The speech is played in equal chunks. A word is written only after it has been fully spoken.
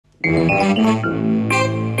Hello,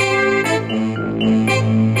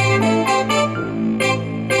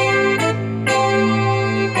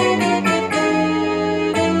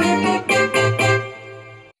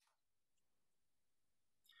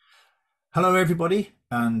 everybody,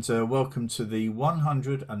 and welcome to the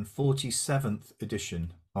 147th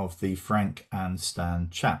edition of the Frank and Stan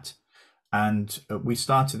chat. And we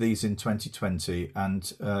started these in 2020,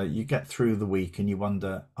 and you get through the week and you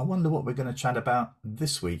wonder, I wonder what we're going to chat about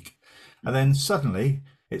this week. And then suddenly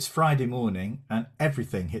it's Friday morning and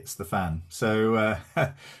everything hits the fan. So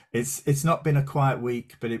it's not been a quiet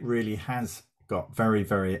week, but it really has got very,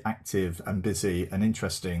 very active and busy and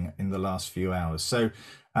interesting in the last few hours. So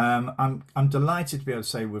I'm delighted to be able to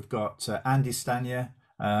say we've got Andy Stanier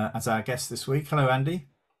as our guest this week. Hello, Andy.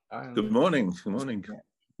 Good morning. Good morning.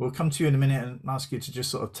 We'll come to you in a minute and ask you to just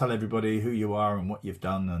sort of tell everybody who you are and what you've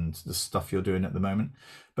done and the stuff you're doing at the moment.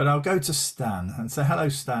 But I'll go to Stan and say, hello,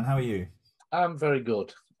 Stan. How are you? I'm very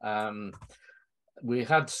good. We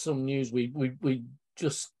had some news we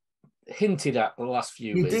just hinted at the last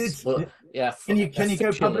few weeks. You did? But yeah. Can you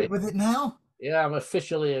go public with it now? Yeah, I'm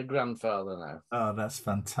officially a grandfather now. Oh, that's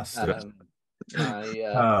fantastic.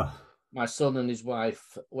 My son and his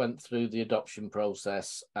wife went through the adoption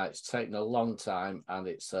process. It's taken a long time, and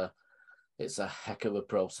it's a heck of a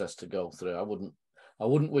process to go through. I wouldn't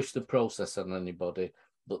wish the process on anybody,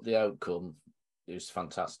 but the outcome is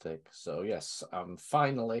fantastic. So yes, I'm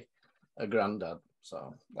finally a granddad.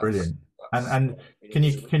 So brilliant. And can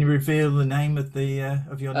you reveal the name of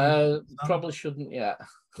your new son? Probably shouldn't yet.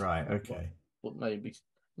 Right. Okay. But maybe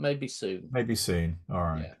soon. Maybe soon. All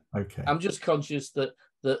right. Yeah. Okay. I'm just conscious that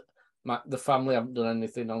the family haven't done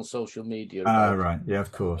anything on social media. Right. Yeah,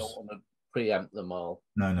 of course. I don't want to preempt them all.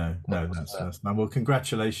 No. That's no. Well,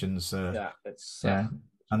 congratulations. It's I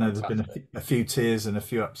know there's been a few tears and a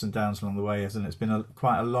few ups and downs along the way, hasn't it? It's been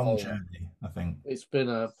quite a long journey, I think. It's been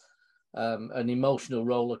an emotional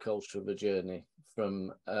roller coaster of a journey.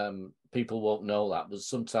 From people won't know that, but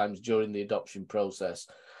sometimes during the adoption process,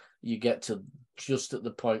 you get to just at the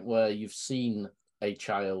point where you've seen a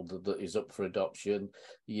child that is up for adoption.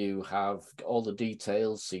 You have all the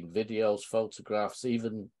details, seen videos, photographs,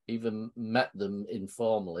 even met them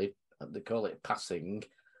informally. They call it passing,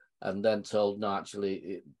 and then told, no,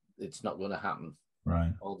 actually, it's not going to happen.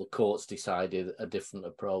 Right. Or the courts decided a different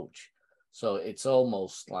approach. So it's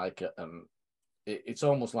almost like a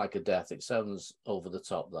death. It sounds over the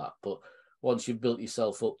top, that, but once you've built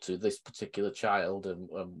yourself up to this particular child, and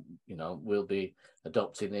we'll be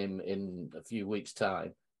adopting him in a few weeks'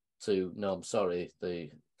 time, to no, I'm sorry, there's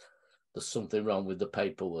something wrong with the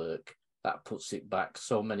paperwork, that puts it back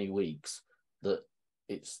so many weeks that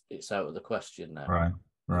it's out of the question now.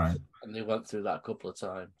 Right. And they went through that a couple of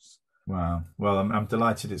times. Wow. Well, I'm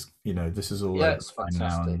delighted. This is all it's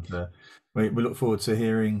fantastic. now, and we look forward to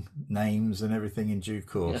hearing names and everything in due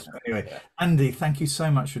course. Yeah. Anyway, Yeah. Andy, thank you so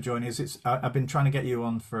much for joining us. I've been trying to get you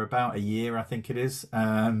on for about a year, I think it is.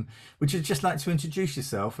 Would you just like to introduce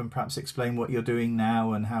yourself and perhaps explain what you're doing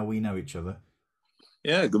now and how we know each other?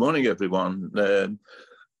 Yeah. Good morning, everyone.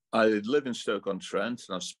 I live in Stoke-on-Trent,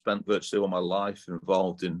 and I've spent virtually all my life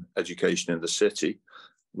involved in education in the city,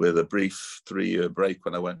 with a brief 3-year break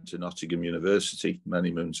when I went to Nottingham University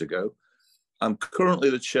many moons ago. I'm currently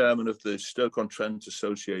the chairman of the Stoke-on-Trent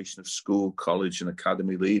Association of School, College and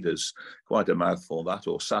Academy Leaders, quite a mouthful that,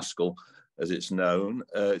 or SASCL as it's known.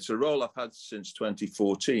 It's a role I've had since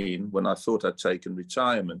 2014, when I thought I'd taken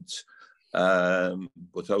retirement,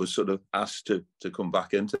 but I was sort of asked to come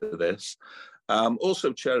back into this. I'm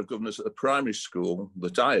also chair of governors at the primary school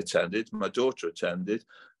that I attended, my daughter attended,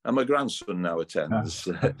 and my grandson now attends.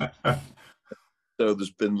 So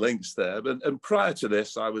there's been links there. And prior to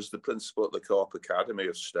this, I was the principal at the Co-op Academy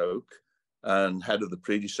of Stoke and head of the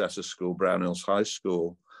predecessor school, Brownhills High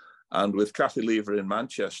School. And with Kathy Lever in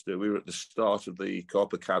Manchester, we were at the start of the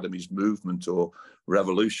Co-op Academy's movement, or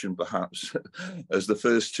revolution perhaps, as the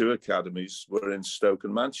first 2 academies were in Stoke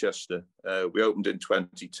and Manchester. We opened in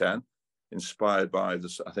 2010. Inspired by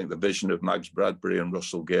the vision of Mags Bradbury and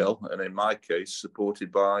Russell Gill, and in my case, supported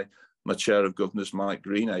by my chair of governors, Mike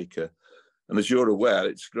Greenacre. And as you're aware,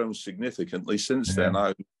 it's grown significantly since then.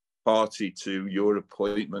 I was party to your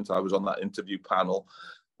appointment. I was on that interview panel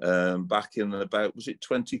back in about, was it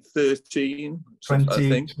 2013?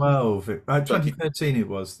 2012. 2013 it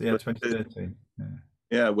was. Yeah, 2013. Yeah.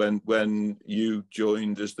 Yeah, when you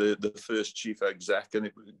joined as the first chief exec, and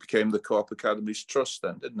it became the Co-op Academy's trust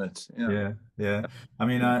then, didn't it? Yeah. I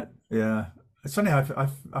mean, it's funny, I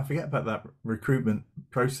forget about that recruitment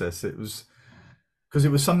process. It was because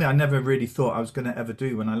it was something I never really thought I was going to ever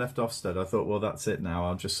do when I left Ofsted. I thought, well, that's it now.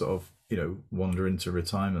 I'll just sort of, wander into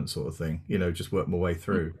retirement sort of thing, just work my way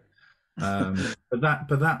through. But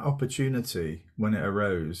that opportunity when it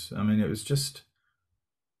arose, I mean, it was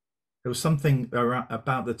something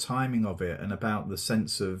about the timing of it and about the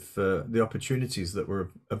sense of the opportunities that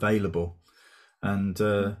were available. And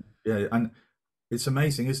yeah, and it's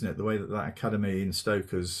amazing, isn't it, the way that that academy in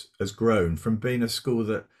Stoke has grown from being a school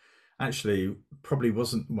that actually probably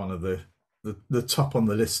wasn't one of the top on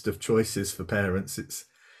the list of choices for parents.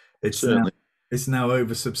 It's now Certainly. it's now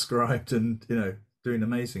oversubscribed and doing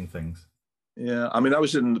amazing things. Yeah, I mean, I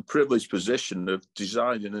was in the privileged position of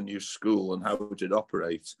designing a new school and how it would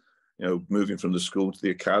operate, moving from the school to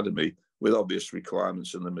the academy with obvious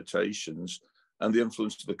requirements and limitations, and the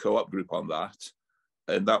influence of the co-op group on that.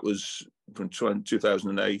 And that was from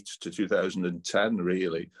 2008 to 2010,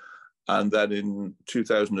 really. And then in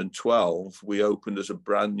 2012, we opened as a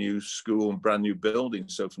brand new school and brand new building.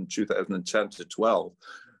 So from 2010 to 12,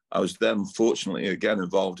 I was then fortunately again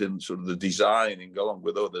involved in sort of the designing along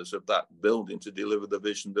with others of that building to deliver the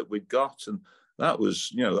vision that we'd got. And that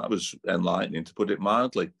was enlightening, to put it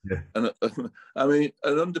mildly. Yeah. And I mean,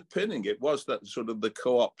 and underpinning it was that sort of the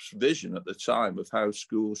co-op's vision at the time of how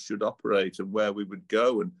schools should operate and where we would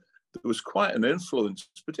go. And there was quite an influence,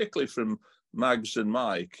 particularly from Mags and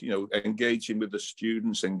Mike, engaging with the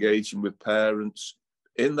students, engaging with parents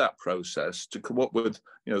in that process to come up with,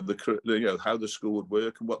 how the school would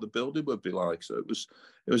work and what the building would be like. So it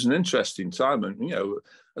was an interesting time, and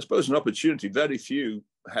I suppose an opportunity very few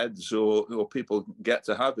heads or people get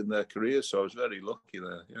to have in their career. So I was very lucky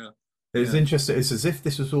there. Yeah. It was interesting. It's as if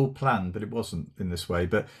this was all planned, but it wasn't in this way.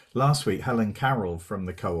 But last week, Helen Carroll from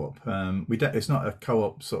the co-op, it's not a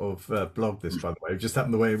co-op sort of blog, this, by the way, it just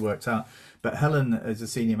happened the way it worked out. But Helen is a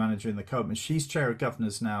senior manager in the co-op, and she's chair of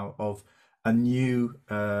governors now of a new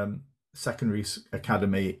secondary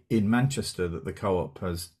academy in Manchester that the co-op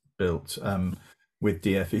has built with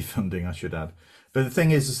DFE funding, I should add. But the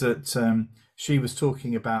thing is that she was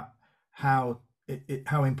talking about how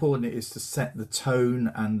important it is to set the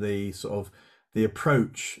tone and the sort of the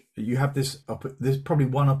approach. You have there's probably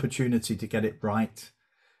one opportunity to get it right,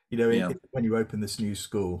 when you open this new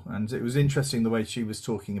school. And it was interesting the way she was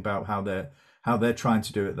talking about how they're trying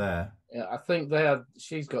to do it there. Yeah, I think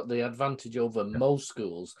she's got the advantage over most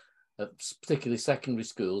schools, particularly secondary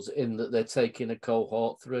schools, in that they're taking a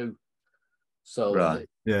cohort through. So right.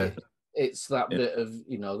 it's that bit of,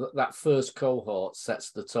 that first cohort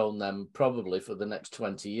sets the tone then probably for the next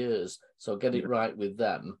 20 years. So get it right with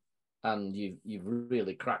them and you've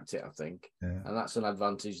really cracked it, I think. Yeah. And that's an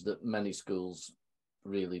advantage that many schools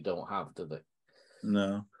really don't have, do they?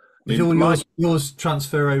 No. Did all yours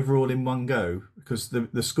transfer over all in one go? Because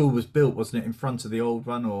the school was built, wasn't it, in front of the old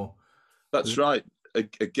one? Or that's right.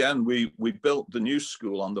 Again, we built the new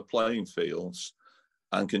school on the playing fields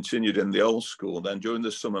and continued in the old school. Then during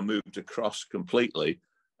the summer moved across completely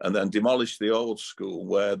and then demolished the old school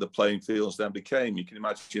where the playing fields then became. You can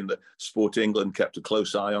imagine that Sport England kept a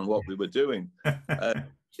close eye on what we were doing.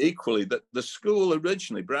 Equally, that the school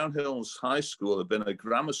originally, Brown Hills High School, had been a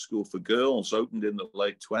grammar school for girls, opened in the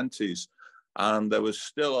late 20s. And there was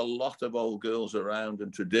still a lot of old girls around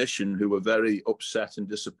and tradition who were very upset and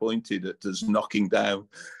disappointed at us knocking down,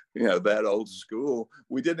 their old school.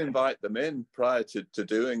 We did invite them in prior to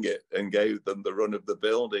doing it and gave them the run of the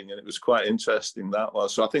building. And it was quite interesting, that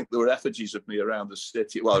was. So I think there were effigies of me around the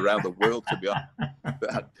city, well, around the world, to be honest,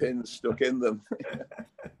 that had pins stuck in them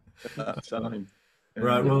at that time.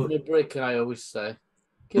 Right, well, give them a brick, I always say.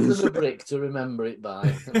 Give them a brick to remember it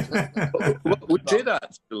by. Well, we did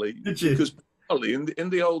actually. Did you? Because in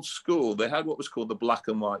the old school, they had what was called the black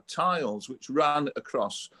and white tiles, which ran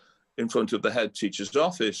across in front of the head teacher's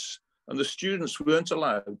office. And the students weren't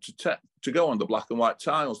allowed to go on the black and white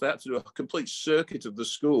tiles. They had to do a complete circuit of the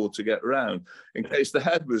school to get around in case the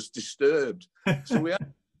head was disturbed. So we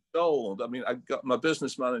sold. I mean, I got my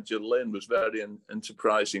business manager, Lynn, was very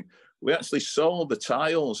enterprising. We actually sold the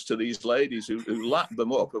tiles to these ladies who lapped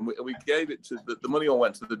them up, and we gave it to the money all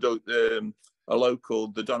went to a local,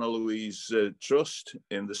 the Donna Louise Trust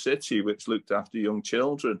in the city, which looked after young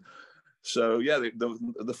children. So yeah,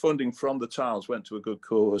 the funding from the tiles went to a good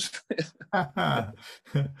cause.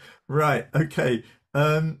 Right. Okay.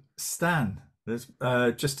 Stan, there's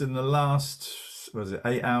just in the last, was it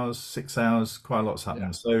 8 hours, 6 hours, quite a lot's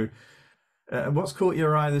happened. Yeah. So what's caught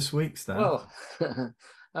your eye this week, Stan? Well,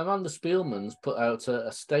 Amanda Spielman's put out a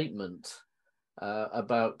statement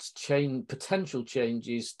about potential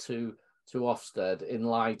changes to Ofsted in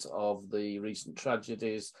light of the recent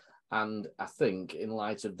tragedies, and I think in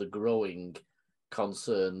light of the growing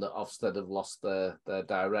concern that Ofsted have lost their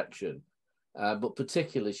direction. But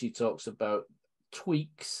particularly, she talks about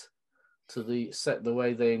tweaks to the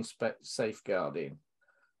way they inspect safeguarding.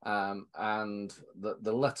 And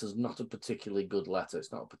the letter's not a particularly good letter.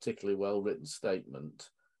 It's not a particularly well-written statement.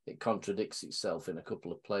 It contradicts itself in a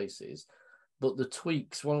couple of places. But the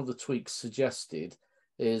tweaks, one of the tweaks suggested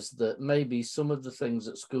is that maybe some of the things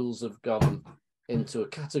that schools have gone into a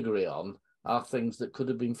category on are things that could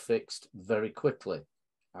have been fixed very quickly,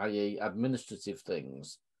 i.e. administrative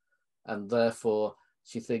things. And therefore,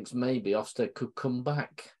 she thinks maybe Ofsted could come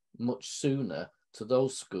back much sooner to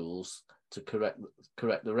those schools to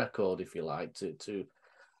correct the record, if you like.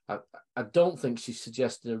 I don't think she's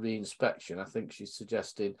suggesting a reinspection. I think she's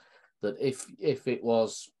suggesting that if it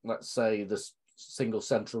was, let's say, the single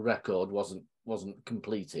central record wasn't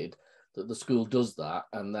completed, that the school does that,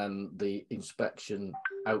 and then the inspection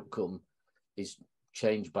outcome is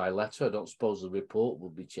changed by letter. I don't suppose the report will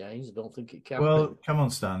be changed. I don't think it can. Well, come on,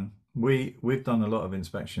 Stan. We've done a lot of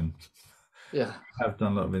inspections. Yeah, Have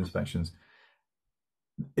done a lot of inspections.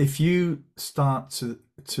 If you start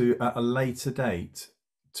to at a later date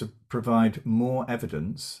to provide more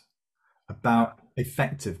evidence about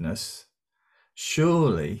effectiveness,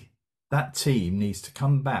 surely that team needs to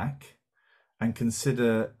come back and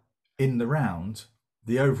consider in the round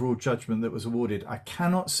the overall judgment that was awarded. I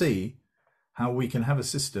cannot see how we can have a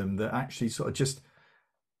system that actually sort of just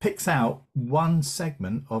picks out one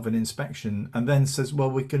segment of an inspection and then says,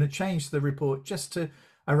 well, we're going to change the report just to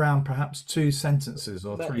around perhaps 2 sentences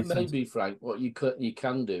or 3 sentences. Maybe, Frank, what you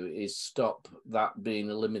can do is stop that being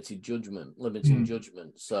a limiting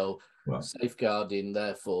judgment. So safeguarding,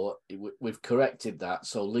 therefore, we've corrected that.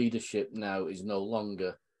 So leadership now is no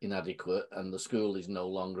longer inadequate, and the school is no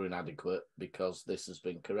longer inadequate because this has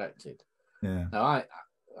been corrected. Yeah. Now,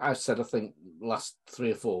 I said, I think last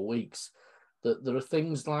 3 or 4 weeks, that there are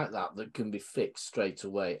things like that can be fixed straight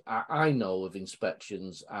away. I know of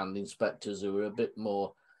inspections and inspectors who are a bit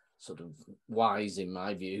more sort of wise, in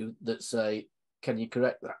my view, that say, can you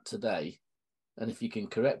correct that today? And if you can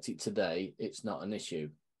correct it today, it's not an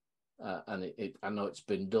issue. And I know it's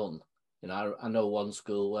been done. You know, I know one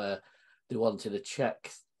school where they wanted a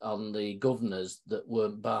check on the governors that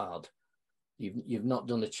weren't barred. You've not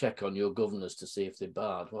done a check on your governors to see if they're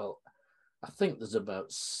barred. Well, I think there's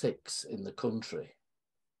about 6 in the country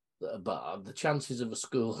that are barred. The chances of a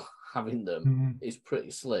school having them is pretty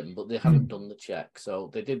slim, but they haven't done the check. So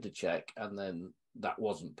they did the check, and then that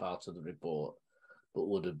wasn't part of the report, but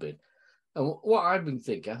would have been. And what I've been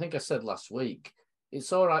thinking, I think I said last week,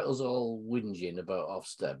 it's all right us all whinging about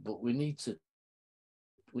Ofsted, but we need to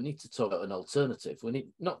talk about an alternative. We need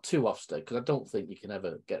not 2 Ofsted, because I don't think you can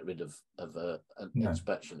ever get rid of an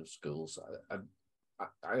inspection of schools.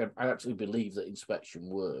 I actually believe that inspection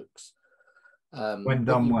works. When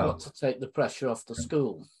done you've well. got to take the pressure off the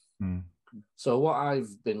school. So what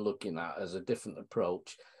I've been looking at as a different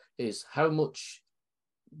approach is how much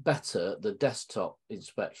better the desktop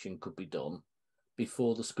inspection could be done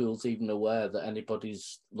before the school's even aware that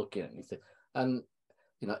anybody's looking at anything. And,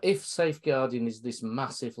 you know, if safeguarding is this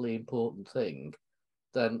massively important thing,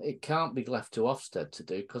 then it can't be left to Ofsted to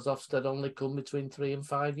do, because Ofsted only come between 3 and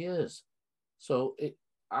 5 years. So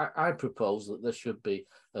I propose that there should be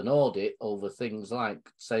an audit over things like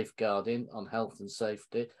safeguarding on health and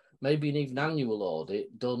safety, maybe an even annual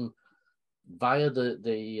audit done via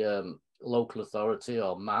the local authority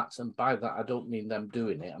or MAT. And by that, I don't mean them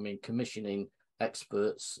doing it. I mean commissioning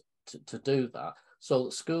experts to do that. So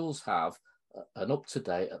that schools have an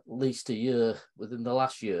up-to-date, at least a year within the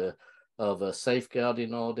last year, of a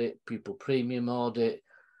safeguarding audit, pupil premium audit,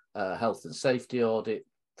 health and safety audit,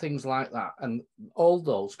 things like that. And all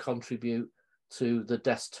those contribute to the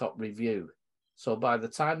desktop review. So by the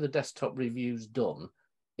time the desktop review's done,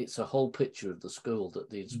 it's a whole picture of the school that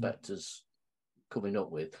the inspector's coming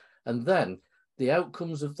up with. And then the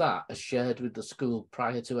outcomes of that are shared with the school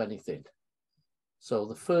prior to anything. So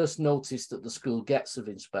the first notice that the school gets of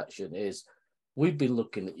inspection is, we've been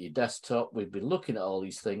looking at your desktop, we've been looking at all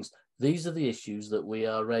these things. These are the issues that we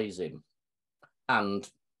are raising. And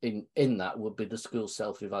in that would be the school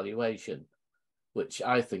self-evaluation, which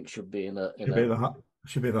I think should be should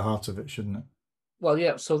be the heart of it, shouldn't it? Well,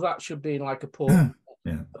 yeah. So that should be like a portal,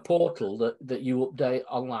 yeah. A portal that you update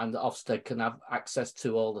online that Ofsted can have access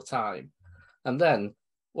to all the time. And then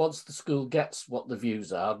once the school gets what the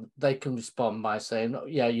views are, they can respond by saying, oh,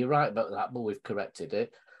 yeah, you're right about that, but we've corrected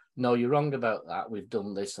it. No, you're wrong about that. We've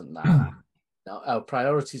done this and that. Now, our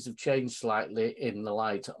priorities have changed slightly in the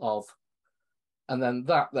light of. And then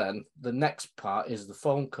the next part is the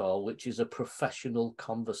phone call, which is a professional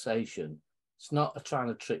conversation. It's not trying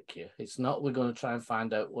to trick you. It's not we're going to try and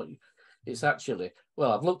find out what you, it's actually,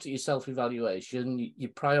 well, I've looked at your self-evaluation.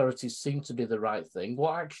 Your priorities seem to be the right thing.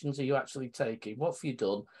 What actions are you actually taking? What have you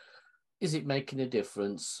done? Is it making a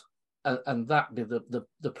difference? And that be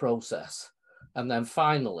the process. And then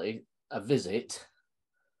finally, a visit,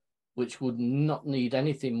 which would not need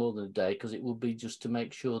anything more than a day, because it would be just to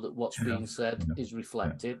make sure that what's being said is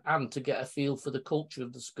reflected and to get a feel for the culture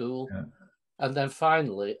of the school. And then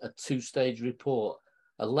finally, a two-stage report,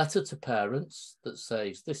 a letter to parents that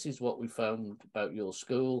says, this is what we found about your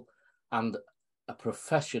school, and a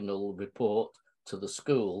professional report to the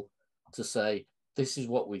school to say, this is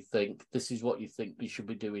what we think, this is what you think we should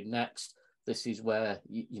be doing next. This is where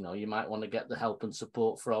you might want to get the help and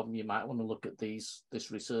support from. You might want to look at this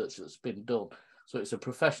research that's been done. So it's a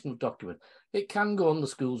professional document. It can go on the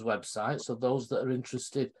school's website, so those that are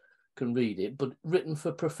interested can read it, but written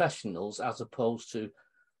for professionals as opposed to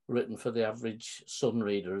written for the average sun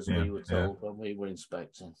reader, as we were told when we were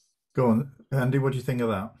inspecting. Go on, Andy, what do you think of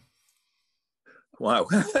that? Wow.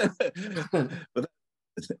 But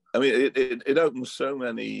I mean, it opens so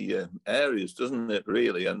many areas, doesn't it,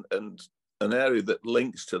 really? And an area that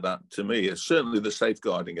links to that, to me, is certainly the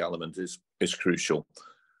safeguarding element is crucial.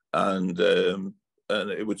 And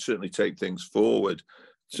it would certainly take things forward.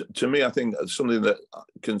 To me, I think something that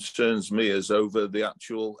concerns me is over the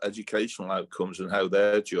actual educational outcomes and how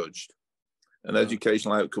they're judged. And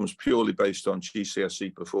educational outcomes purely based on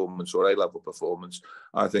GCSE performance or A-level performance,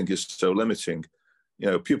 I think is so limiting.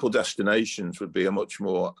 Pupil destinations would be a much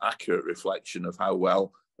more accurate reflection of how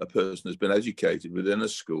well a person has been educated within a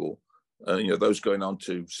school. Those going on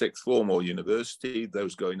to sixth form or university,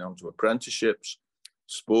 those going on to apprenticeships,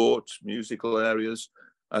 sports, musical areas,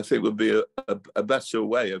 I think would be a better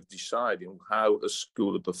way of deciding how a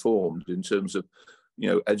school had performed in terms of,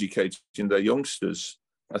 educating their youngsters.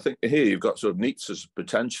 I think here you've got sort of NEETs as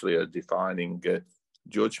potentially a defining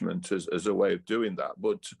judgment as a way of doing that.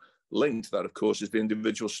 But linked to that, of course, is the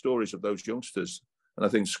individual stories of those youngsters. And I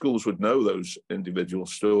think schools would know those individual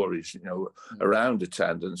stories, around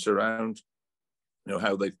attendance, around,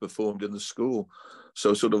 how they've performed in the school.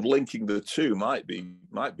 So sort of linking the two might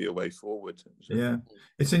be a way forward. Yeah,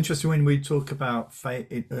 it's interesting when we talk about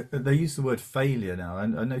they use the word failure now.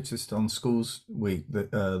 And I noticed on Schools Week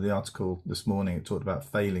that the article this morning, it talked about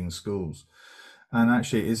failing schools, and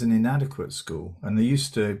actually it is an inadequate school. And there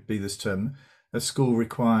used to be this term, a school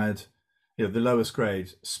required, the lowest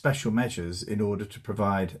grade, special measures in order to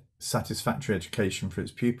provide satisfactory education for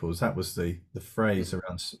its pupils. That was the phrase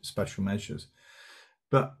around special measures.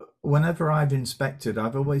 But whenever I've inspected,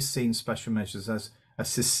 I've always seen special measures as a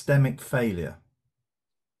systemic failure.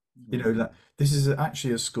 That this is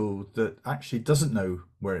actually a school that actually doesn't know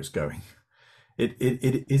where it's going. It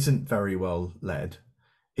isn't very well led.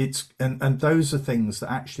 And those are things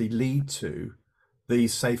that actually lead to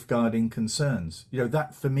these safeguarding concerns.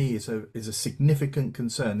 That for me is a significant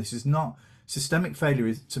concern. This is not systemic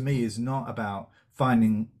failure. To me is not about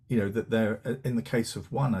finding that they're, in the case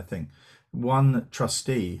of one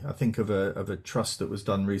trustee, I think of a trust that was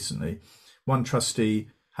done recently. One trustee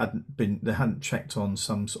hadn't checked on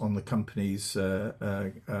the company's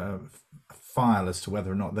file as to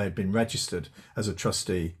whether or not they'd been registered as a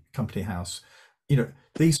trustee, company house.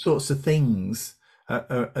 These sorts of things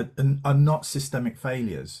are not systemic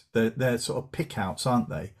failures. They're sort of pick outs, aren't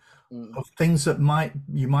they? Of things that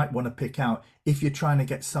you might want to pick out if you're trying to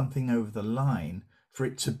get something over the line for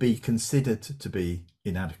it to be considered to be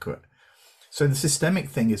inadequate. So the systemic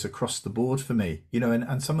thing is across the board for me,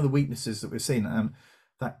 and some of the weaknesses that we've seen,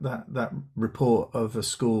 that report of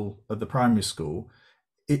the primary school,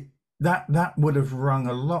 that would have rung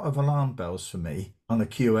a lot of alarm bells for me on a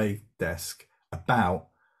QA desk about,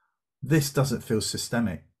 this doesn't feel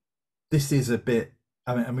systemic. This is a bit,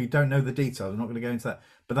 and we don't know the details. I'm not going to go into that,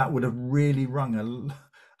 but that would have really rung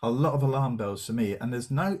a lot of alarm bells for me. And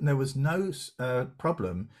there was no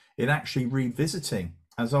problem in actually revisiting,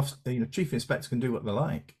 as often, chief inspector can do what they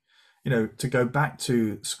like, to go back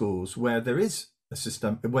to schools where there is a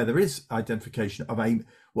system, where there is identification of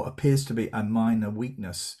what appears to be a minor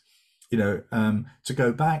weakness, to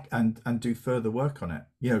go back and do further work on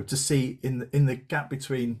it, to see in the gap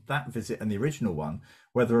between that visit and the original one,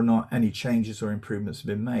 whether or not any changes or improvements have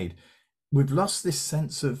been made. We've lost this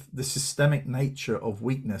sense of the systemic nature of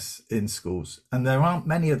weakness in schools, and there aren't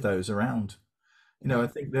many of those around. I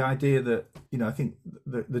think the idea that, I think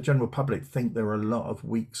the general public think there are a lot of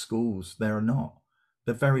weak schools. There are not.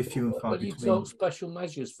 They're very few and far between. When you talk special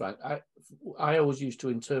measures, Frank, I always used to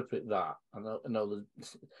interpret that, I know that,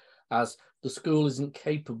 as the school isn't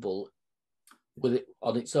capable with it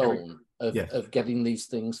on its own of getting these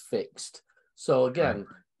things fixed. So again,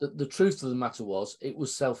 the truth of the matter was, it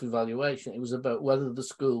was self-evaluation. It was about whether the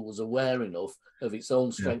school was aware enough of its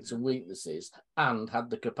own strengths and weaknesses and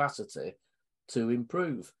had the capacity to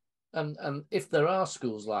improve. And if there are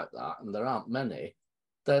schools like that, and there aren't many,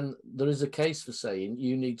 then there is a case for saying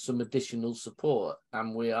you need some additional support,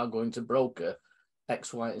 and we are going to broker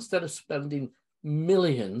X, Y. Instead of spending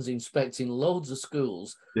millions inspecting loads of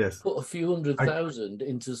schools, put a few 100,000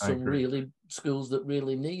 into some really schools that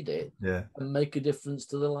really need it, and make a difference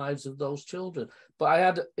to the lives of those children. But I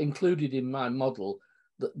had included in my model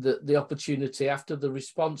the opportunity after the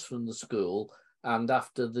response from the school and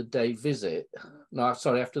after the day visit,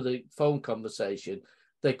 after the phone conversation,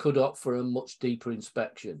 they could opt for a much deeper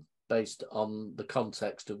inspection based on the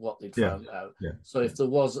context of what they'd found out. So if there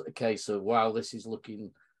was a case of, wow, this is looking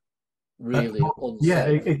really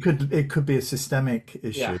unsafe. It could be a systemic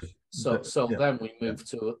issue. Then we move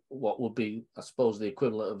to what would be, I suppose, the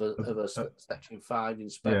equivalent of a Section 5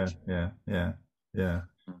 inspection. Yeah.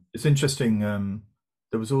 It's interesting.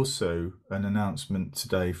 There was also an announcement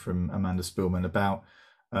today from Amanda Spillman about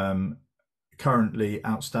currently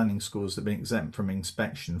outstanding schools that have been exempt from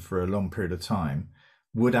inspection for a long period of time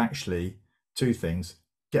would actually, two things: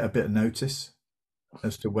 get a bit of notice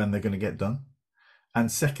as to when they're going to get done,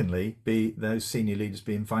 and secondly, those senior leaders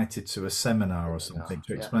be invited to a seminar or something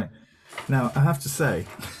to explain. Now, I have to say,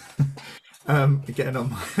 getting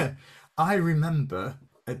on I remember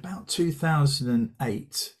about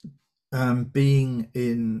 2008 being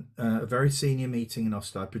in a very senior meeting in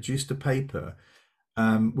Ofsted. I produced a paper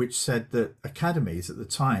which said that academies at the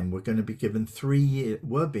time were going to be given 3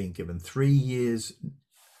 years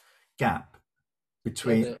gap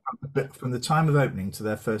between from the time of opening to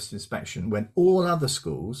their first inspection, when all other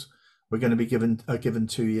schools were going to be given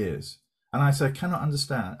 2 years. And I said, I cannot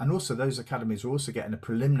understand. And also those academies were also getting a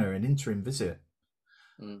preliminary and interim visit,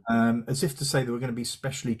 as if to say they were going to be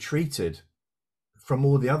specially treated from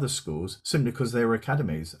all the other schools simply because they were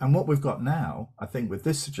academies. And what we've got now, I think, with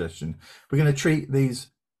this suggestion, we're going to treat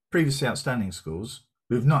these previously outstanding schools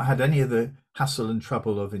who've not had any of the hassle and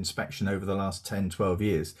trouble of inspection over the last 10, 12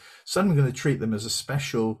 years. Suddenly we're going to treat them as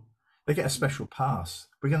they get a special pass.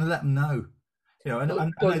 We're going to let them know, I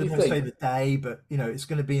know they won't say the day, but it's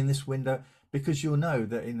going to be in this window, because you'll know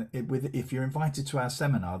that if you're invited to our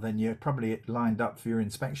seminar, then you're probably lined up for your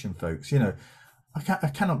inspection, folks. I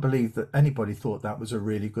cannot believe that anybody thought that was a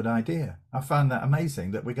really good idea. I found that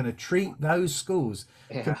amazing, that we're going to treat those schools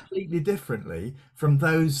completely differently from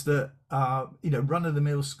those that are,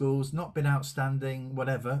 run-of-the-mill schools, not been outstanding,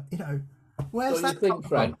 whatever. Where's that come from?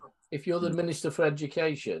 Frank, if you're the Minister for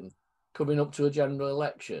Education coming up to a general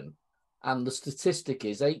election, and the statistic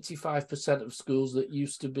is 85% of schools that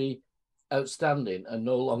used to be outstanding are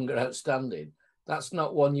no longer outstanding, that's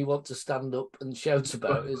not one you want to stand up and shout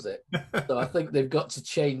about, is it? So I think they've got to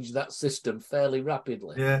change that system fairly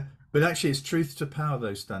rapidly. Yeah, but actually it's truth to power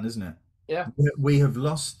though, Stan, isn't it? Yeah. We have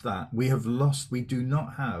lost that. We do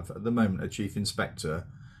not have at the moment a chief inspector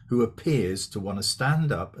who appears to want to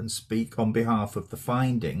stand up and speak on behalf of the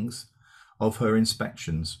findings of her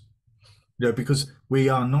inspections. Because we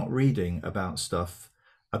are not reading about stuff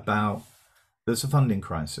about there's a funding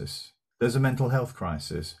crisis. There's a mental health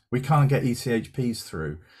crisis. We can't get ECHPs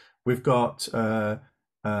through. We've got an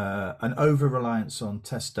over-reliance on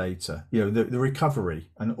test data, the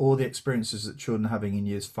recovery and all the experiences that children are having in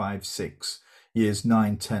years 5, 6, years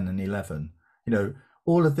 9, 10 and 11.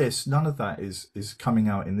 All of this, none of that is coming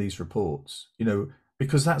out in these reports,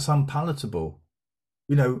 because that's unpalatable.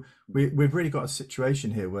 We've really got a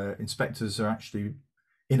situation here where inspectors are actually,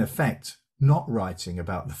 in effect, not writing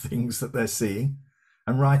about the things that they're seeing,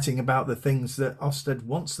 and writing about the things that Ofsted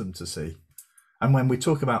wants them to see. And when we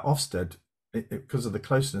talk about Ofsted, because of the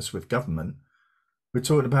closeness with government, we're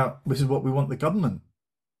talking about this is what we want the government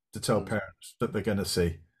to tell parents that they're going to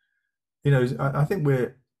see. I think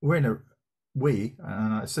we're in a,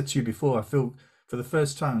 and I said to you before, I feel for the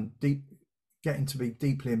first time getting to be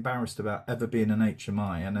deeply embarrassed about ever being an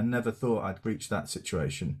HMI, and I never thought I'd reach that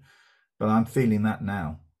situation, but I'm feeling that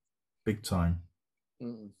now, big time.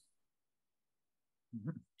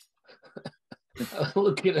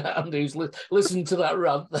 Looking at Andy, who's listened to that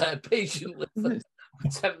rant there patiently for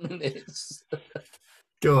 10 minutes.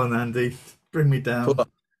 Go on, Andy, bring me down.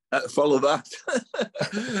 Follow that.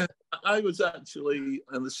 I was actually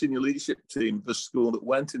in the senior leadership team of the school that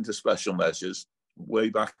went into special measures way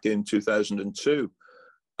back in 2002.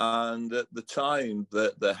 And at the time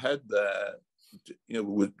that the head there,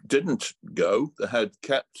 didn't go, the head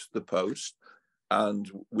kept the post, and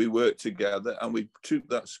we worked together and we took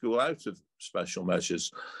that school out of special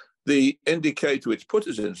measures. The indicator which put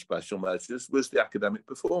us in special measures was the academic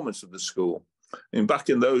performance of the school. And back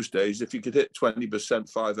in those days, if you could hit 20%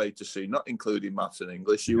 5A to C, not including maths and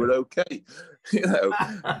English, you were okay. You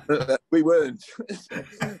know, we weren't.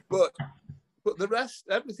 But the rest,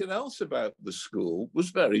 everything else about the school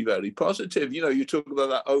was very, very positive. You know, you talk about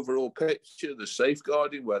that overall picture, the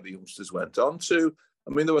safeguarding, where the youngsters went on to.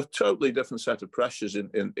 I mean, there were a totally different set of pressures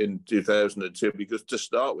in 2002, because to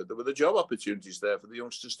start with, there were the job opportunities there for the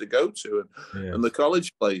youngsters to go to, and the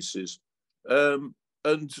college places.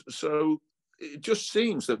 And so it just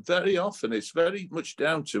seems that very often it's very much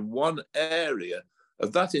down to one area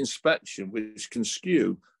of that inspection which can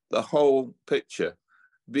skew the whole picture,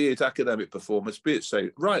 be it academic performance, be it, say,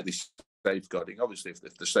 rightly safeguarding, obviously,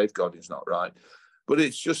 if the safeguarding is not right. But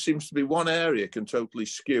it just seems to be one area can totally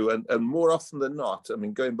skew. And more often than not, I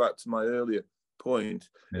mean, going back to my earlier point,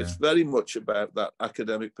 it's very much about that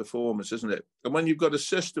academic performance, isn't it? And when you've got a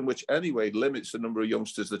system which anyway limits the number of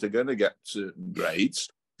youngsters that are going to get certain grades,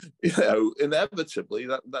 you know, inevitably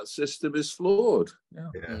that system is flawed.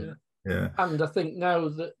 Yeah. And I think now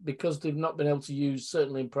that because they've not been able to use,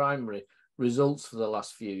 certainly in primary, results for the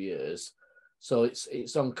last few years, so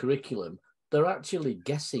it's on curriculum, they're actually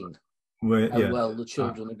guessing how well the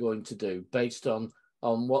children are going to do based on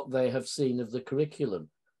what they have seen of the curriculum,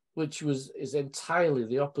 which is entirely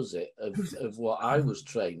the opposite of what I was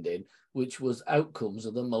trained in, which was outcomes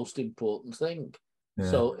are the most important thing.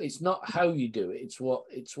 So it's not how you do it, it's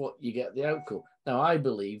what you get the outcome. Now I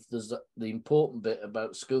believe there's the important bit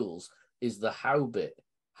about schools is the how bit.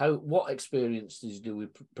 What experiences do we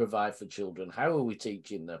provide for children? How are we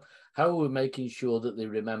teaching them? How are we making sure that they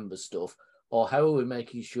remember stuff? Or how are we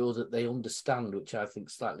making sure that they understand, which I think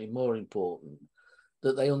is slightly more important,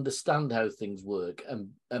 that they understand how things work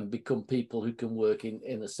and become people who can work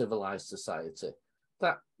in a civilized society?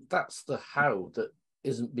 That's the how that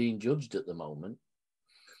isn't being judged at the moment.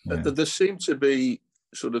 There seem to be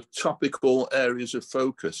sort of topical areas of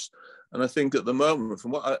focus. And I think at the moment,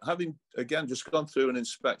 from what having again just gone through an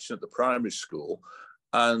inspection at the primary school,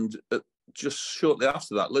 and just shortly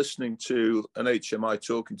after that, listening to an HMI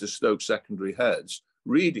talking to Stoke secondary heads,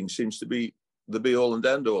 reading seems to be the be all and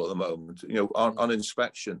end all at the moment, you know, on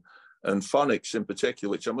inspection, and phonics in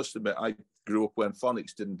particular, which I must admit, I grew up when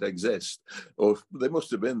phonics didn't exist, or they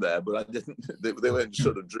must have been there, but I didn't, they weren't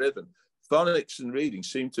sort of driven. Phonics and reading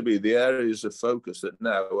seem to be the areas of focus that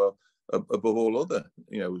now are above all other,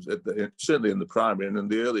 you know, certainly in the primary and in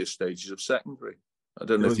the earlier stages of secondary. I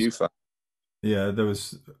don't know if you found. Yeah, there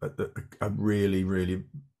was a really,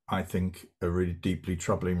 I think, a really deeply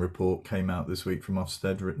troubling report came out this week from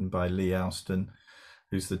Ofsted, written by Lee Alston,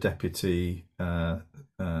 who's the deputy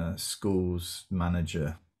schools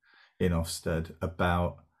manager in Ofsted,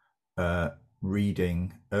 about early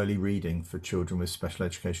reading for children with special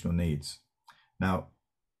educational needs. Now,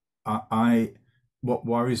 what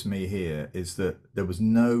worries me here is that there was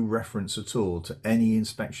no reference at all to any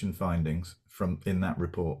inspection findings in that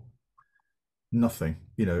report. Nothing,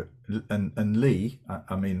 you know. And Lee,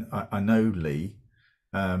 I mean, I know Lee,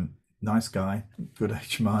 nice guy, good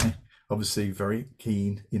HMI, obviously very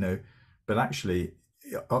keen, you know, but actually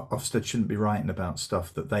Ofsted shouldn't be writing about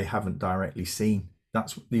stuff that they haven't directly seen.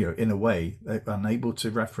 That's, you know, in a way they're unable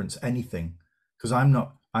to reference anything, because I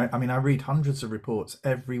mean, I read hundreds of reports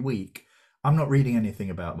every week. I'm not reading anything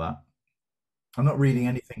about that. I'm not reading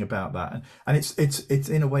anything about that, and it's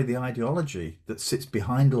in a way the ideology that sits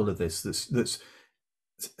behind all of this that's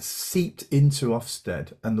seeped into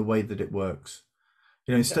Ofsted and the way that it works.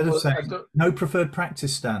 You know, instead of saying no preferred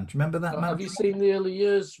practice stand, do you remember that? Have you seen the early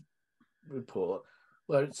years report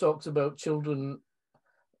where it talks about children?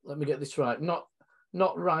 Let me get this right. Not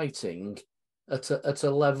writing at a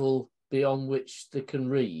level beyond which they can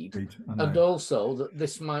read, and also that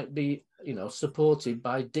this might be, you know, supported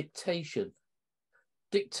by dictation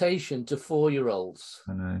to 4-year-olds.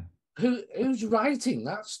 I know. Who's writing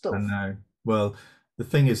that stuff? I know. Well, the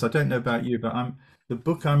thing is, I don't know about you, but the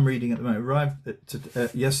book I'm reading at the moment arrived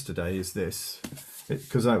yesterday. Is this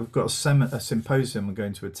because I've got a symposium I'm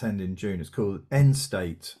going to attend in June? It's called End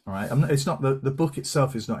State. All right, it's not the book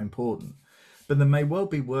itself is not important, but there may well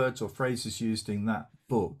be words or phrases used in that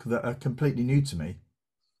book that are completely new to me.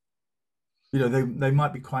 You know, they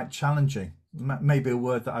might be quite challenging. Maybe a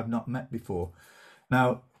word that I've not met before.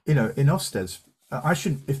 Now, you know, in Ofsted's,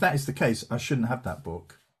 if that is the case, I shouldn't have that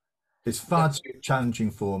book. It's far too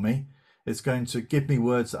challenging for me. It's going to give me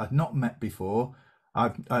words that I've not met before.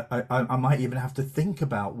 I might even have to think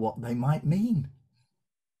about what they might mean,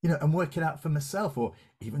 you know, and work it out for myself, or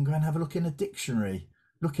even go and have a look in a dictionary,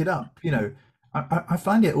 look it up, you know. I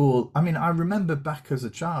find it all. I mean, I remember back as a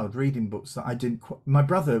child reading books that I didn't. My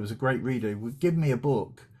brother was a great reader. He would give me a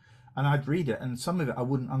book, and I'd read it, and some of it I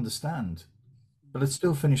wouldn't understand, but I'd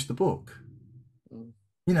still finish the book. Mm.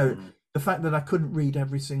 You know, Mm. the fact that I couldn't read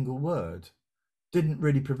every single word didn't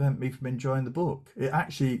really prevent me from enjoying the book. It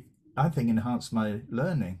actually, I think, enhanced my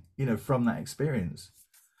learning. You know, from that experience.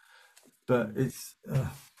 But it's,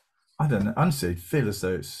 I don't know. Honestly, feel as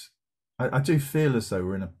though it's. I do feel as though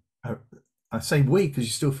we're in a I say we because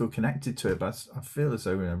you still feel connected to it, but I feel as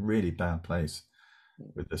though we're in a really bad place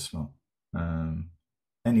with this one.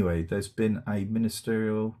 Anyway, there's been a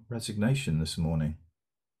ministerial resignation this morning.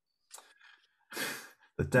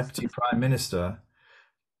 The Deputy Prime Minister,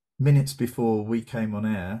 minutes before we came on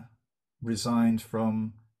air, resigned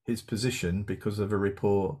from his position because of a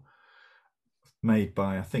report made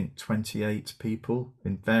by, I think, 28 people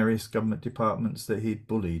in various government departments that he'd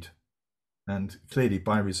bullied. And clearly,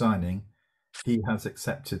 by resigning, he has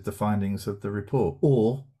accepted the findings of the report,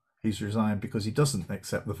 or he's resigned because he doesn't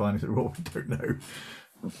accept the findings of the report. We don't know.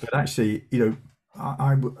 But actually, you know,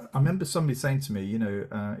 I remember somebody saying to me, you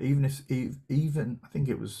know, even I think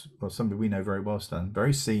it was somebody we know very well, Stan,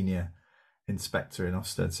 very senior inspector in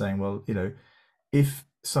Ofsted, saying, well, you know, if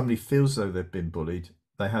somebody feels though they've been bullied,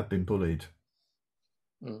 they have been bullied.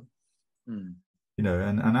 Mm. Mm. You know,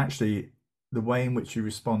 and actually, the way in which you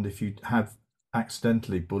respond if you have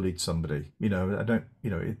accidentally bullied somebody, you know, I don't, you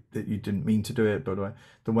know, that you didn't mean to do it, but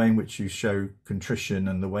the way in which you show contrition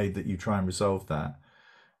and the way that you try and resolve that,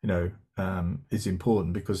 you know, is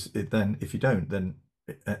important, because it then, if you don't, then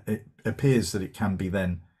it appears that it can be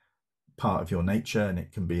then part of your nature, and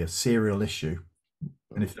it can be a serial issue.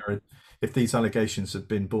 And if these allegations have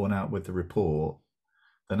been borne out with the report,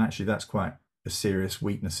 then actually that's quite a serious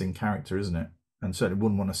weakness in character, isn't it? And certainly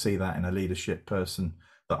wouldn't want to see that in a leadership person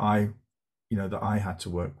that I had to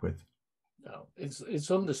work with. No,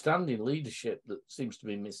 it's understanding leadership that seems to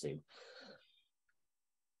be missing.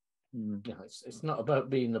 Mm. You know, it's not about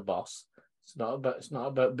being the boss. It's not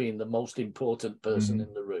about being the most important person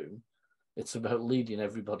in the room. It's about leading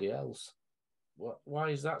everybody else. Why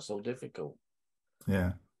is that so difficult?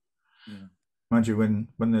 Yeah. Yeah. Mind you, when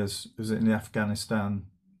was it in the Afghanistan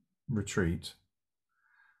retreat,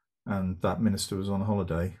 and that minister was on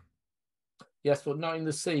holiday. Yes, but not in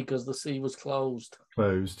the sea, because the sea was closed.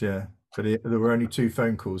 Closed, yeah. But there were only 2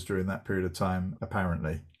 phone calls during that period of time,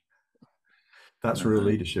 apparently. That's real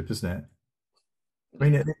leadership, isn't it? I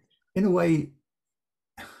mean, in a way,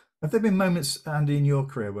 have there been moments, Andy, in your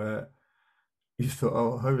career where you thought,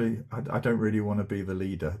 oh, holy, I don't really want to be the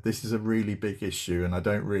leader. This is a really big issue and I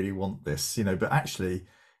don't really want this, you know, but actually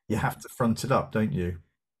you have to front it up, don't you?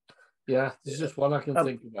 Yeah, there's just one I can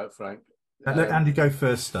think about, Frank. Let Andy go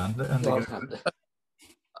first, Stan. Let Andy go first.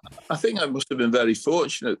 I think I must have been very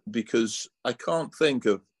fortunate, because I can't think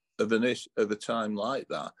of a time like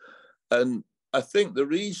that. And I think the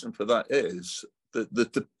reason for that is that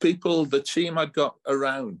the team I got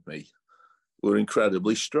around me were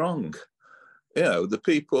incredibly strong. You know, the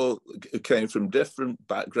people came from different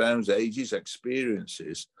backgrounds, ages,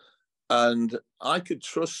 experiences, and I could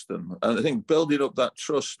trust them. And I think building up that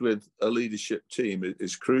trust with a leadership team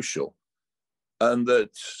is crucial. And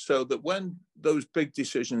so that when those big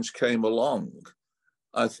decisions came along,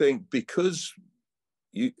 I think because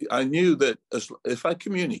I knew that if I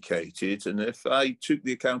communicated and if I took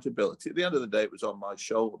the accountability, at the end of the day, it was on my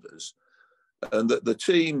shoulders, and that the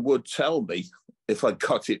team would tell me if I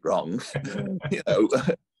got it wrong, you know,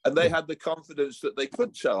 and they had the confidence that they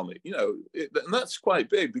could tell me, you know, and that's quite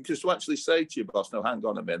big, because to actually say to your boss, no, hang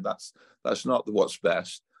on a minute, that's not what's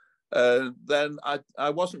best. Then I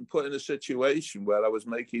wasn't put in a situation where I was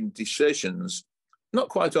making decisions, not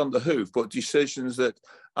quite on the hoof, but decisions that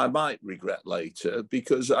I might regret later,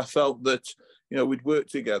 because I felt that, you know, we'd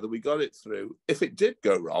worked together, we got it through. If it did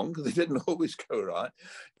go wrong, they didn't always go right,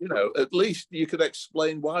 you know, at least you could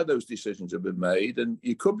explain why those decisions have been made, and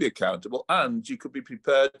you could be accountable, and you could be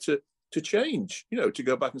prepared to change, you know, to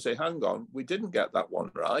go back and say, hang on, we didn't get that one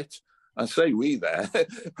right. I say we there.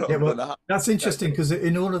 Yeah, well, that's interesting, because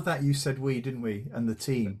in all of that you said we, didn't we? And the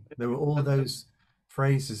team. There were all those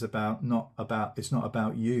phrases about it's not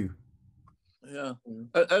about you. Yeah,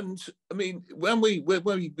 and I mean, when we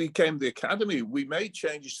became the academy, we made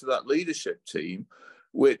changes to that leadership team,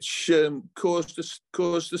 which caused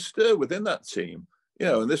a stir within that team. You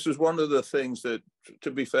know, and this was one of the things that,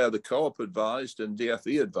 to be fair, the co-op advised and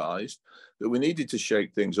DFE advised that we needed to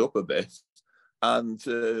shake things up a bit. And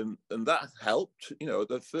that helped. You know,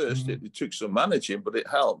 at first it took some managing, but it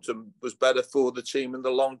helped and was better for the team in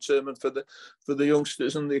the long term, and for the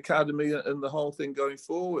youngsters and the academy and the whole thing going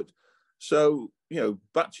forward. So,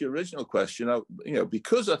 back to your original question,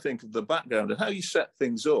 because I think of the background and how you set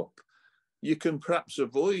things up, you can perhaps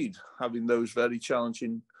avoid having those very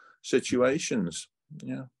challenging situations.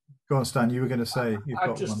 Yeah. Go on, Stan. You were going to say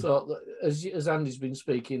I've just thought that as Andy's been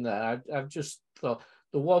speaking there, I've just thought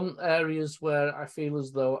the one areas where I feel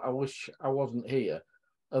as though I wish I wasn't here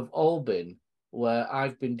have all been where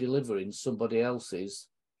I've been delivering somebody else's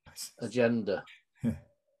agenda,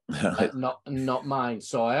 not mine.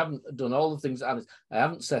 So I haven't done all the things. I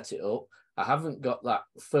haven't set it up. I haven't got that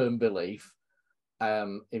firm belief.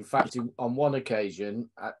 In fact, on one occasion,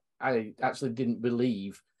 I actually didn't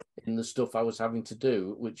believe in the stuff I was having to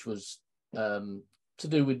do, which was to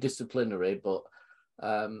do with disciplinary, but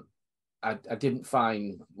I didn't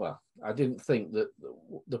find, I didn't think that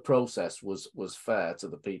the process was fair to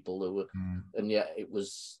the people who were, and yet it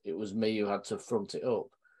was me who had to front it up.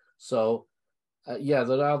 So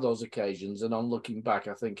there are those occasions, and on looking back,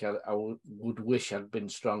 I think I would wish I'd been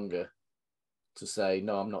stronger to say,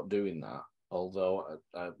 no, I'm not doing that. Although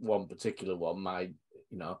one particular one,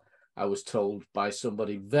 I was told by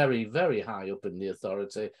somebody very, very high up in the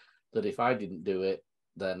authority that if I didn't do it,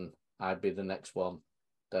 then I'd be the next one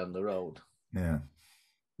down the road. Yeah.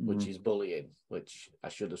 Which is bullying, which I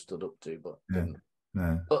should have stood up to, but didn't.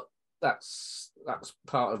 No. But that's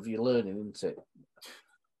part of your learning, isn't it?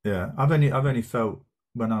 Yeah. I've only felt,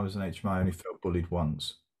 when I was an HMI, I only felt bullied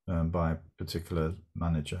once by a particular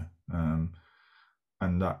manager. And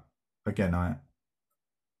that, again,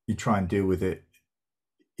 you try and deal with it.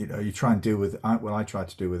 You try and deal with I tried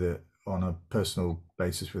to deal with it on a personal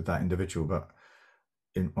basis with that individual, but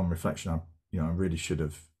on reflection, I really should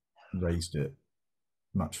have raised it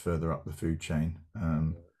much further up the food chain.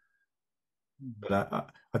 But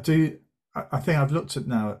I think I've looked at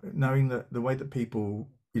now, knowing that the way that people,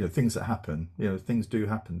 things that happen, things do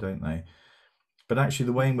happen, don't they? But actually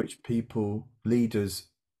the way in which leaders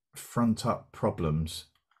front up problems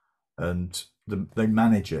and they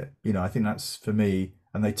manage it, I think that's, for me,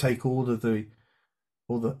 and they take all the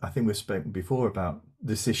I think we've spoken before about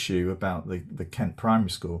this issue about the Kent primary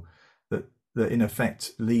school, that in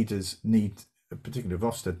effect leaders need, particularly of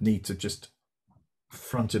Ofsted, need to just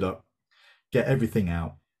front it up, get everything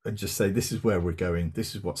out and just say, this is where we're going,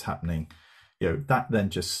 this is what's happening. That then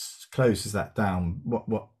just closes that down.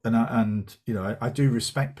 I do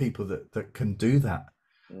respect people that can do that.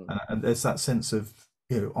 And there's that sense of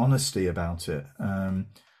honesty about it.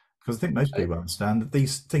 Because I think most people understand that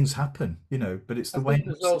these things happen, but it's the way.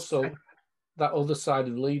 There's also that other side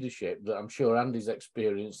of leadership that I'm sure Andy's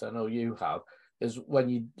experienced, I know you have, is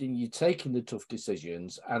when you're taking the tough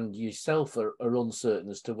decisions and yourself are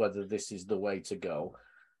uncertain as to whether this is the way to go,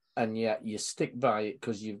 and yet you stick by it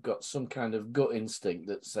because you've got some kind of gut instinct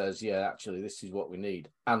that says, yeah, actually, this is what we need,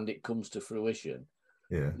 and it comes to fruition.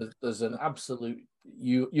 Yeah, there's an absolute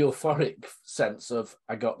euphoric sense of,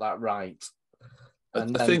 I got that right.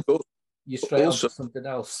 And I think you straight on to something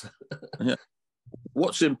else. Yeah.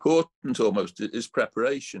 What's important almost is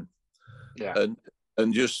preparation. Yeah.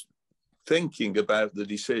 And just thinking about the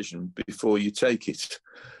decision before you take it.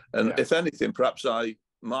 And if anything, perhaps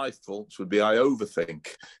my faults would be I overthink.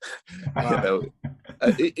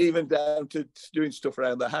 Even down to doing stuff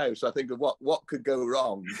around the house. I think of what could go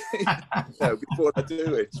wrong before I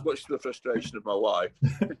do it. It's much to the frustration of my wife.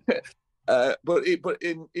 But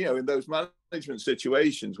in those management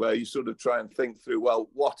situations where you sort of try and think through, well,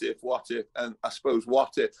 what if, and I suppose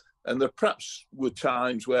what if, and there perhaps were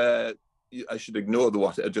times where I should ignore the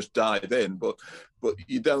what if, and just dive in, but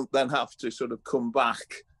you don't then have to sort of come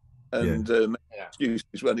back and make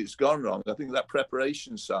excuses when it's gone wrong. I think that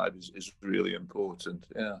preparation side is really important.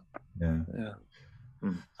 Yeah.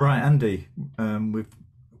 Right, Andy, we've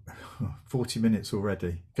 40 minutes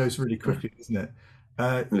already. Goes really quickly, doesn't it?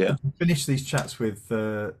 Finish these chats with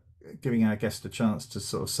giving our guest a chance to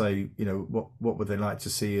sort of say, what would they like to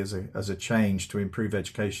see as a change to improve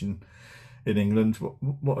education in England?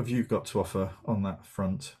 What have you got to offer on that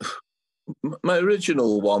front? My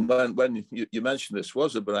original one, when you mentioned this,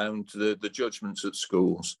 was around the judgments at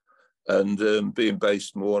schools and being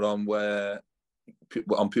based more on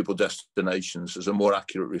pupil destinations as a more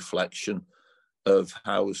accurate reflection of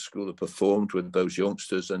how a school had performed with those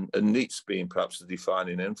youngsters, and NEETs being perhaps the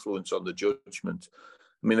defining influence on the judgment.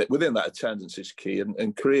 I mean, within that, attendance is key,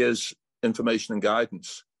 and careers, information and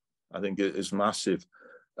guidance, I think, is massive.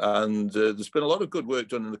 And there's been a lot of good work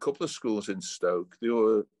done in a couple of schools in Stoke,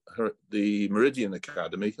 the Meridian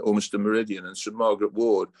Academy, Ormiston Meridian, and St Margaret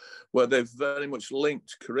Ward, where they've very much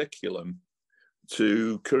linked curriculum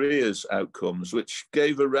to careers outcomes, which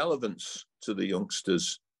gave a relevance to the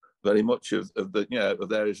youngsters very much of the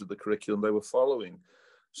areas of the curriculum they were following.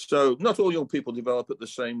 So not all young people develop at the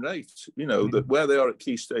same rate. You know, that where they are at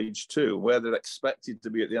key stage 2, where they're expected to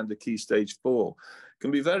be at the end of key stage 4,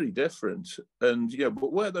 can be very different. And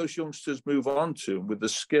but where those youngsters move on to with the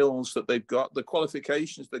skills that they've got, the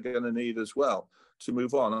qualifications they're going to need as well to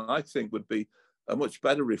move on, I think would be a much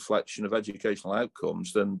better reflection of educational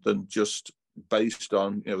outcomes than just based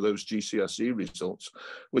on those GCSE results,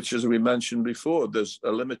 which, as we mentioned before, there's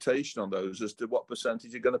a limitation on those as to what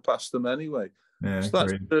percentage you're going to pass them anyway. Yeah, so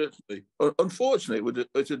that's certainly, unfortunately,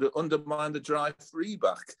 it would undermine the drive for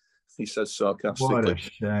back, he says sarcastically. What a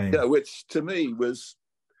shame. Yeah, which to me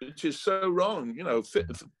which is so wrong.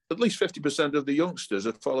 At least 50% of the youngsters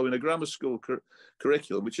are following a grammar school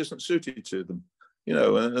curriculum which isn't suited to them.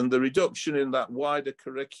 And the reduction in that wider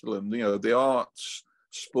curriculum, the arts,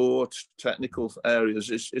 sport, technical areas,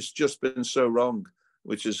 it's just been so wrong,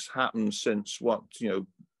 which has happened since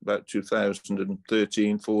about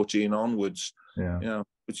 2013, 14 onwards. Yeah.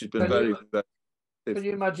 Which has been very. Can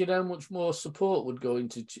you imagine how much more support would go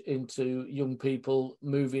into young people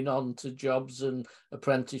moving on to jobs and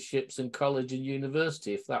apprenticeships and college and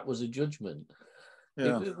university if that was a judgment?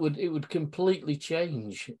 Yeah. It would completely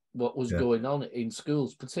change what was going on in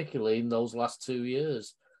schools, particularly in those last 2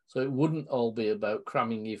 years. So it wouldn't all be about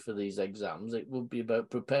cramming you for these exams. It would be about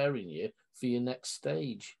preparing you for your next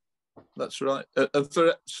stage. That's right. And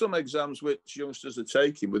for some exams which youngsters are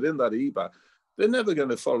taking within that EBAC, they're never going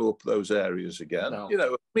to follow up those areas again.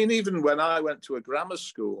 No. Even when I went to a grammar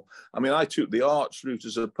school, I took the arts route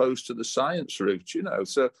as opposed to the science route,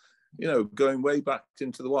 So, going way back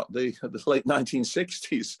into the late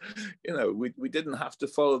 1960s, we didn't have to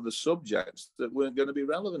follow the subjects that weren't going to be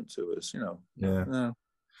relevant to us, Yeah.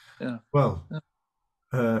 Yeah. Well,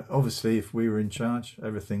 obviously, if we were in charge,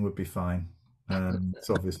 everything would be fine. It's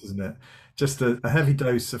obvious, isn't it? Just a heavy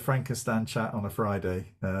dose of Frankenstein chat on a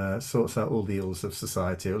Friday sorts out all the ills of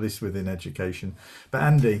society, or at least within education. But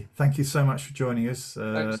Andy, thank you so much for joining us.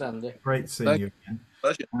 Thanks, Andy. Great seeing you again.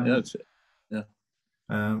 Pleasure.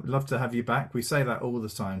 Love to have you back. We say that all the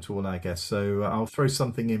time to all our guests. So I'll throw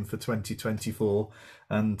something in for 2024,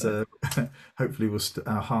 and hopefully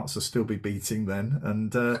our hearts will still be beating then.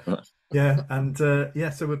 And so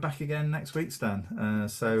we're back again next week, Stan.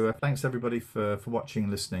 So thanks everybody for watching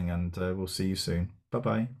and listening, and we'll see you soon.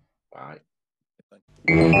 Bye-bye. Bye.